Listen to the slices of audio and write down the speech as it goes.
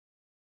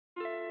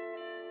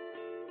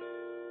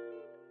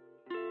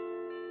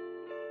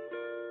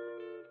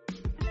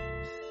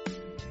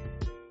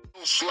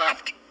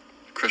Slapped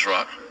Chris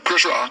Rock.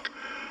 Chris Rock.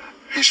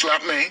 He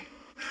slapped me.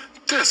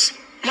 This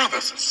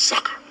mother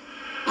sucker.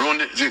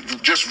 Ruined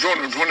it? Just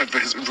ruined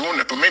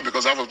it for me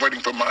because I was waiting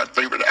for my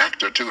favorite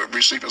actor to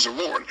receive his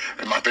award.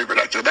 And my favorite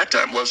actor at that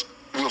time was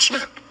Will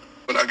Smith.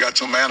 But I got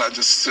so mad I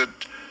just said,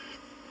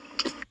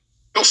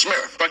 Will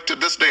Smith. Like to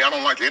this day, I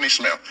don't like any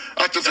Smith.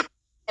 I just said,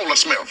 Will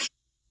Smith.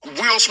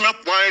 Will Smith,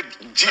 why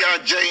G.I.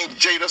 Jane,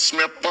 Jada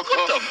Smith, fuck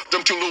her.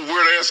 Them two little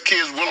weird ass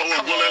kids, Willow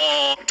and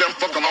Willette, them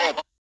fucking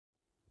all.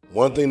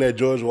 One thing that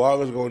George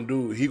Wallace gonna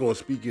do, he gonna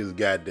speak his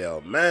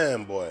goddamn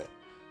man, boy.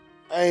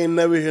 I ain't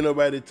never hear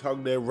nobody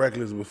talk that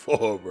reckless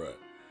before, bro.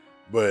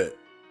 But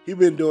he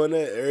been doing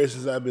that ever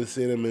since I've been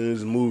seeing him in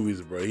his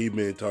movies, bro. He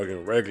been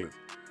talking reckless.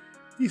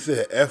 He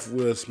said F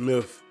Will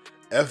Smith,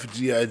 F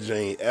G.I.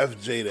 Jane, F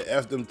Jada,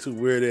 F them two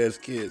weird ass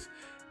kids,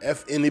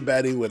 F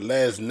anybody with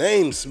last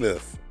name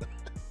Smith.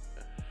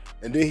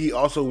 And then he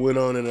also went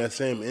on in that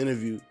same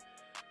interview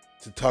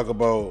to talk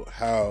about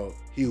how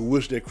he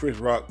wished that Chris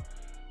Rock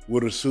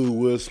would have sued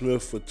Will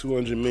Smith for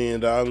 $200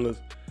 million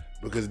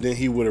because then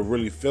he would have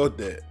really felt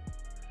that.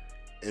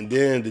 And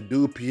then the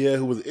dude Pierre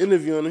who was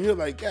interviewing him, he was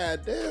like,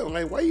 God damn,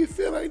 like, why you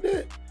feel like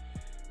that?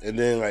 And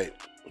then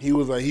he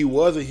was a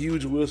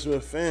huge Will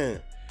Smith fan.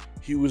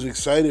 He was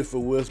excited for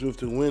Will Smith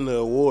to win the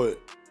award.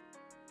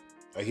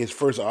 Like his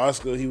first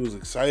Oscar, he was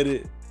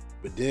excited.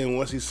 But then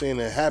once he seen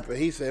that happen,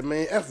 he said,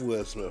 man, F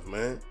Will Smith,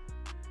 man.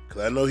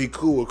 Cause I know he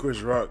cool with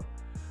Chris Rock.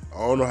 I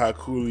don't know how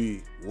cool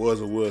he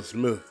was with Will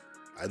Smith.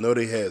 I know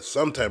they had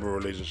some type of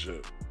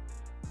relationship.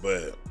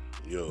 But,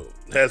 yo,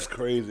 that's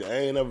crazy. I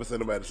ain't never seen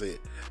nobody say it.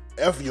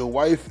 F your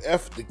wife,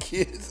 F the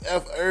kids,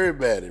 F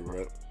everybody,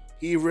 bro.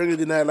 He really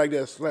did not like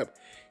that slap.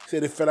 He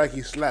said it felt like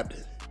he slapped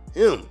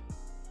him.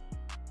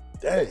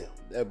 Damn,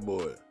 that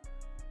boy.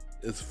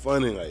 It's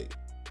funny, like,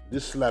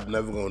 this slap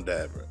never gonna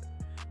die, bro.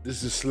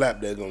 This is a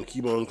slap that's gonna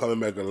keep on coming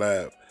back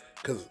alive.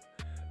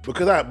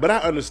 But I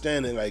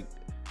understand that, like,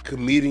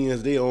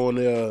 comedians, they on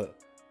their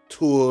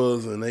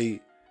tours and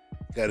they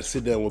gotta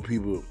sit down with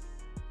people.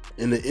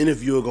 And the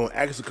interviewer gonna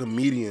ask a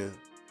comedian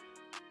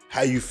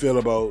how you feel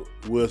about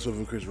Will Smith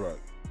and Chris Rock.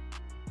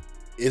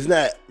 It's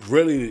not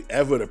really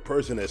ever the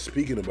person that's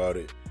speaking about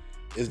it.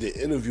 It's the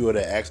interviewer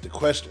that asks the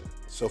question.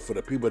 So for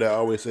the people that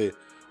always say,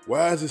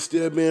 why is it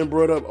still being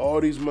brought up all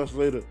these months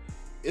later?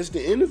 It's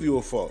the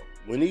interviewer's fault.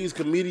 When these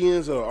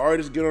comedians or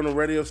artists get on a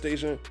radio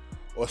station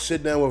or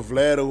sit down with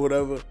Vlad or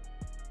whatever,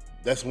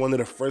 that's one of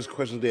the first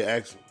questions they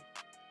ask them.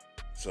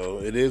 So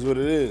it is what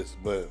it is.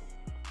 But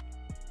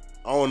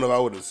I don't know if I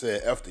would have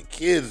said F the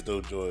kids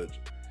though, George.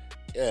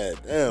 God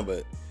damn,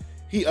 but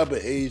he up in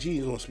age.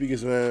 He's gonna speak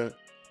his man.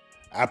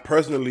 I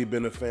personally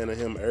been a fan of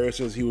him ever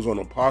since he was on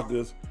the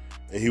Parkers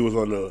and he was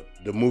on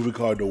the movie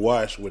called The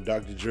Wash with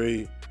Dr.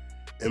 Dre,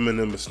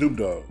 Eminem, and Snoop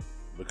Dogg.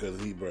 Because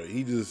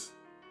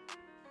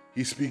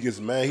he speak his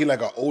man. He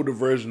like an older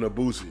version of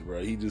Boosie,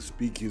 bro. He just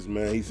speak his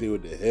man. He say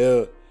what the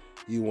hell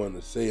he want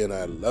to say, and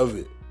I love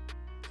it.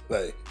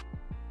 Like,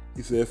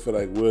 he said it felt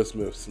like Will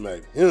Smith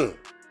smacked him.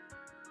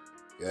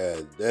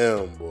 God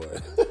damn, boy.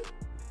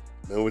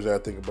 Man, what y'all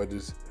think about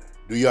this?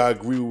 Do y'all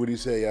agree with what he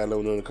said? Y'all let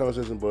me know in the comment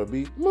section, boy.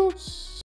 Be Moots.